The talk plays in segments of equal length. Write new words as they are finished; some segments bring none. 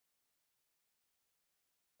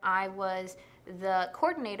I was the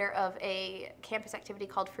coordinator of a campus activity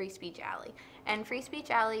called Free Speech Alley. And Free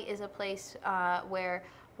Speech Alley is a place where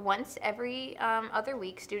once every other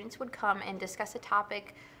week, students would come and discuss a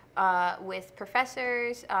topic with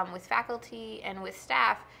professors, with faculty, and with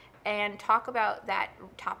staff, and talk about that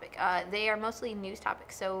topic. They are mostly news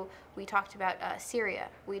topics. So we talked about Syria.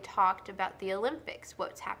 We talked about the Olympics,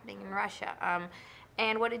 what's happening in Russia.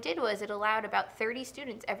 And what it did was it allowed about 30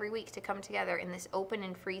 students every week to come together in this open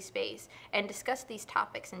and free space and discuss these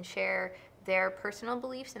topics and share their personal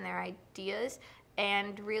beliefs and their ideas,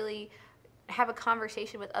 and really have a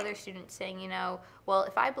conversation with other students saying, you know, well,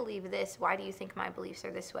 if I believe this, why do you think my beliefs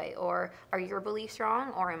are this way? Or are your beliefs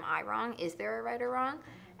wrong? Or am I wrong? Is there a right or wrong?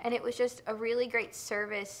 And it was just a really great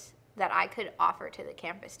service that I could offer to the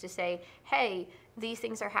campus to say, hey, these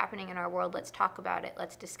things are happening in our world. Let's talk about it.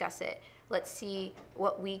 Let's discuss it. Let's see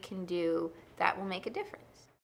what we can do that will make a difference.